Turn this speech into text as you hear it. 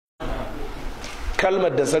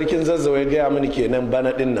kalmar da sarkin zazzau ya gaya mini kenan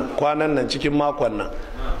bana din nan kwanan nan cikin makon nan,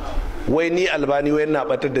 wai ni albani wai na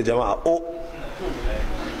batar da jama'a. O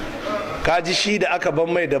kaji shi da aka ban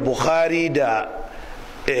mai da Bukhari da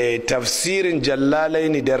tafsirin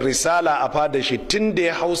Jallalaini da risala a fada shi tun da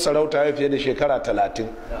ya hau sarauta ya fiye da shekara 30,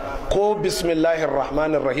 ko bismillahir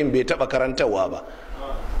rahmanir rahim bai taba karantarwa ba.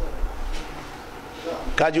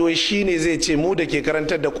 kaji wai shi ne zai ce mu da ke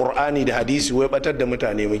karantar da Qur'ani da hadisi wai batar da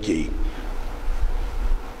mutane muke yi.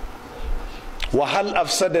 wa hal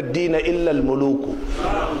afsada ad-din illa al-muluku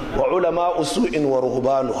wa ulama usu'in wa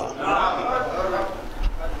ruhbanuha.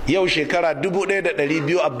 Yau shekara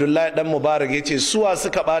 1200 Abdullahi dan Mubarak yace suwa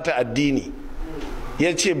suka bata addini,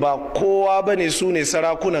 yace ba kowa bane, su ne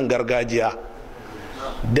sarakunan gargajiya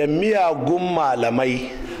da miyagun malamai.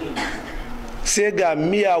 Sai ga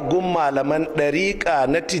miyagun malaman ɗariƙa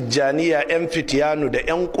na Tijjaniya 'yan fitiyanu da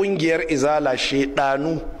 'yan ƙungiyar izala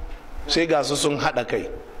shedanu, sai ga su sun haɗa kai.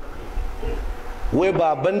 Wai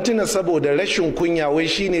baban tuna saboda rashin kunya wai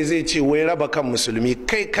shine zai ce wai raba kan musulmi.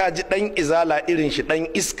 Kai kaji dan izala irin shi dan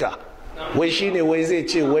iska, wai shine wai zai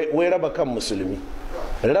ce wai raba kan musulmi,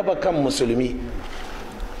 raba kan musulmi.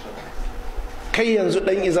 Kai yanzu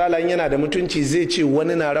dan izala yana da mutunci zai ce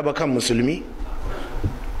wani na raba kan musulmi?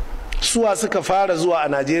 Suwa suka fara zuwa a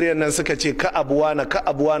Najeriya nan suka ce ka abuwana ka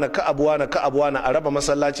abuwana ka abuwana ka abuwana, a raba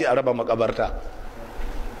masallaci a raba makabarta.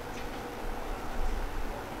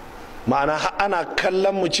 Ma'ana ana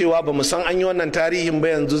kallon mu cewa ba mu san an yi wannan tarihin ba,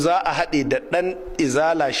 yanzu za a haɗe da ɗan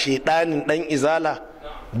izala shedanin ɗan izala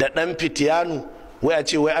da ɗan fitiyanu wai a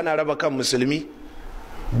ce wai ana raba kan musulmi.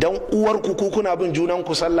 Dan uwar ku kuna bin junan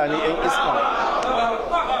ku sallah ne, yan iska?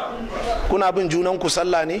 Kuna bin junan ku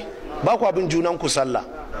sallah ne? Ba ku bin junan ku sallah.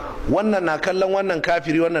 Wannan na kallon wannan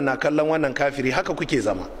kafiri, wannan na kallon wannan kafiri, haka kuke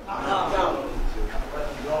zama.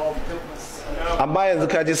 Amma yanzu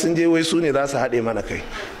kaje sun je wai su ne za su haɗe mana kai.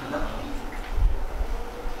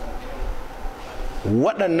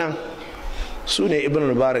 Waɗannan su ne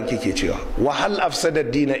Ibn Mubarak ke cewa wa hal afsada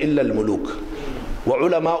dina illa al-muluk wa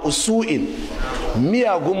ulama usu'in,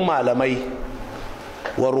 miyagun malamai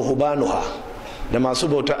wa ruhbanuha, da masu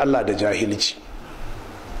bautar Allah da jahilci.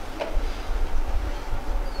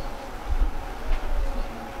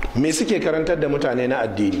 Me suke karantar da mutane na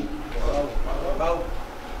addini?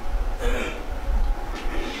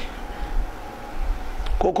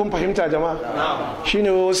 Ko kun fahimta jama'a? Shine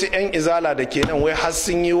wasu 'yan izala da ke nan wai har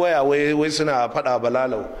sun yi waya wai suna fada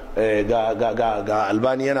balalau ga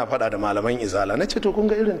albani yana fada da malaman izala. Na ce to kun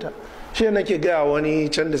ga irinta. Shi nake gaya wani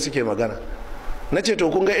can da suke magana. Na ce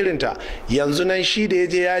to kun ga irinta. Yanzu nan shi da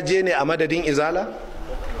ya je ne a madadin izala?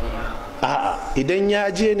 A'a, idan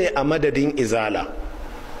ya je ne a madadin izala,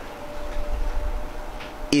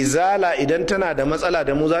 izala idan tana da matsala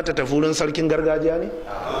da mu za ta tafi wurin sarkin gargajiya ne?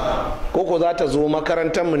 Ko za ta zo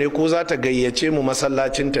makarantar mu ne, ko za ta gayyace mu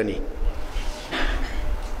masallacinta ne?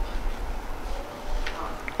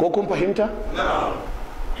 Ko kun fahimta?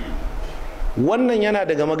 Wannan yana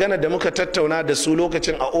daga magana da muka tattauna da su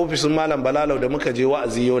lokacin a ofishin Malam Balalau da muka je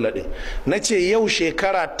wa'azi Yola din. Na ce yau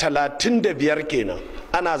shekara 35 kenan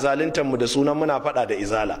ana zaluntar mu da sunan muna fada da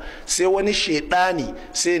izala, sai wani shedani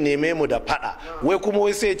sai neme mu da fada, wai kuma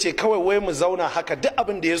wai sai ce kawai wai mu zauna haka duk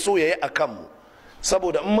abin da ya so yayi a kanmu,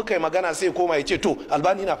 saboda in muka yi magana sai koma ya ce to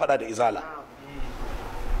albani na fada da izala.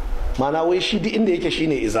 Mana wai shi duk inda yake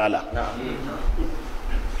shine izala.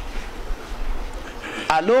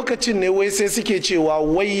 A lokacin ne wai sai suke cewa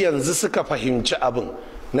wai yanzu suka fahimci abin.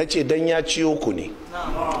 Na ce dan ya ciyo ku ne,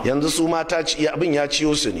 yanzu su mata abin ya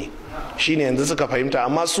ciyo su ne, shine yanzu suka fahimta.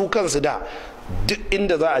 Amma su kansu da duk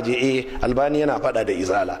inda za a je albani yana fada da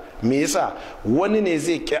izala. Me yasa? Wani ne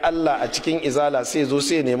zai ki Allah a cikin izala sai zo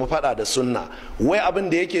sai nemi fada da sunna, wai abin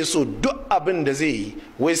da yake so duk abin da zai yi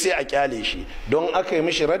wai sai a kyale shi, don aka yi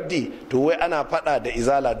mishi raddi to wai ana fada da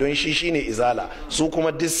izala don shi shine izala, su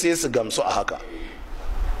kuma duk sai su gamsu a haka.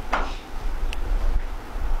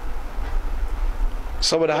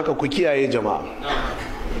 Saboda haka ku kiyaye jama'a,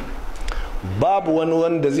 babu wani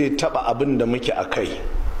wanda zai taba abin da muke a kai,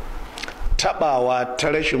 tabawa ta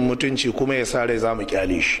rashin mutunci kuma ya sa rai za mu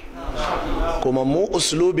kyale shi. Kuma mu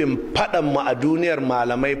uslubin fadan mu a duniyar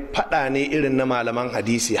malamai fada ne irin na malaman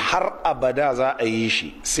hadisi, har abada za a yi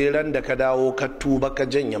shi sai ran da ka dawo ka tuba ka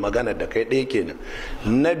janye magana da kai. ɗaya kenan.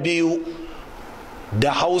 Na biyu,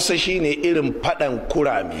 da Hausa shine irin fadan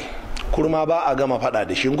kurame. Kurma ba a gama fada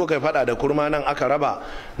da shi, in kuka fada da kurma nan aka raba,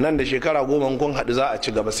 nan da shekara 10 kun haɗu za a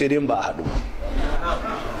ci gaba, sai dai ba a haɗu.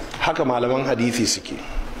 Haka malaman hadisi suke.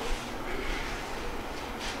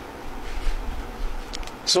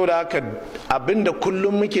 so da haka abinda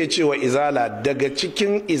kullum muke cewa izala, daga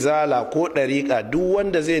cikin izala ko ɗariƙa duk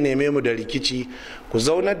wanda zai neme mu da rikici ku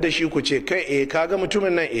zaunar da shi ku ce kai kaga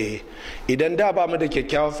mutumin nan idan da ba mu da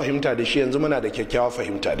kyakkyawar fahimta da shi yanzu muna da kyakkyawar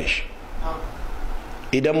fahimta da shi.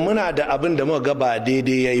 Idan muna da abin da muka ga ba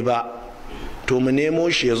daidai yayi ba to mu nemo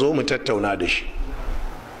shi ya zo mu tattauna da shi.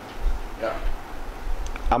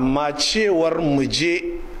 Amma cewar mu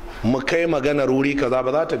je mu kai maganar wuri kaza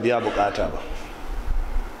ba za ta biya bukata ba.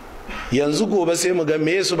 Yanzu gobe sai mu ga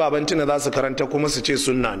me su babantina za su karanta kuma su ce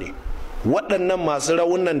sunna ne. Waɗannan masu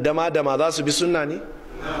rawunan dama za su bi sunna ne?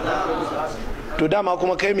 To dama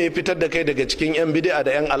kuma kai me fitar da kai daga cikin 'yan bid'a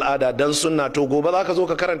da 'yan al'ada dan sunna, to gobe za ka zo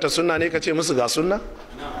ka karanta sunna ne ka ce musu ga sunna?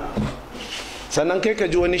 Sannan kai ka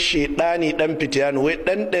ji wani shedani dan fitiyanu wai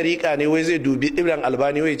dan dariƙa ne wai zai dubi ibran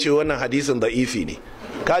albani wai ce wannan hadisin da'ifi ne.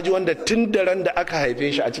 Ka ji wanda tun da ran da aka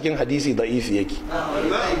haife shi a cikin hadisi da'ifi yake.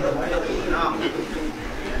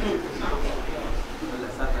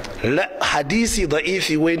 Hadisi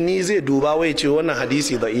da'ifi wai ni zai duba wai ce wannan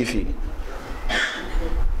hadisi da'ifi ne.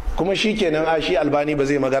 Kuma shi kenan shi albani ba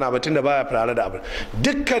zai magana ba tunda baya fara da abin.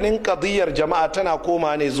 Dukkanin qadiyar jama'a tana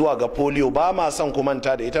koma ne zuwa ga polio, ba ma son ku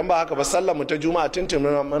manta da ita, ba haka ba sallar mu ta juma'a tuntun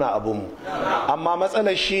muna abun mu. Amma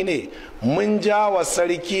matsalar shine mun ja wa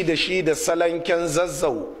sarki da shi da salanken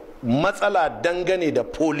zazzau matsala dangane da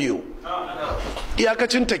polio.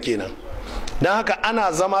 Iyakacinta kenan. Don haka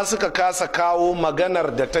ana zama suka kasa kawo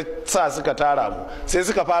maganar da ta sa suka tara mu, sai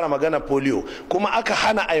suka fara magana polio, kuma aka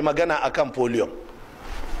hana ai magana akan polio.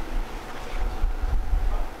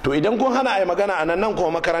 To idan kun hana ai magana a nan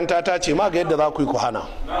kuma makaranta ta ce ma ga yadda za ku yi ku hana.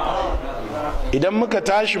 Idan muka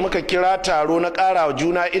tashi muka kira taro na ƙara wa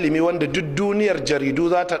juna ilimi wanda duk duniyar jaridu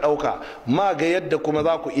za ta ɗauka, ma ga yadda kuma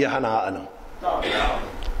za ku iya hana a nan.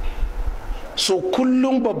 So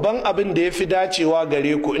kullum babban abin da ya fi dacewa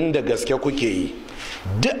gare ku inda gaske kuke yi,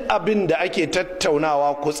 duk abin da ake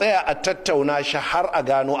tattaunawa ku tsaya a tattauna shi har a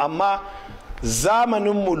gano. Amma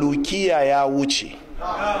zamanin mulukiya ya wuce,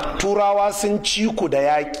 turawa sun ci ku da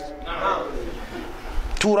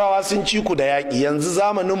yaƙi, yanzu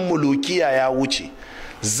zamanin mulukiya ya wuce.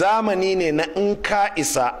 Zamani ne na in ka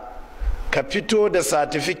isa ka fito da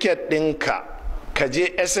satifiket ɗinka, ka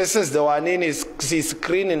je SSS da wane ne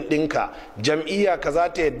screening ɗinka, jam'iyya ka za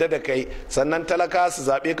ta yadda da kai, sannan talaka su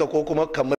zaɓe ka ko kuma kamar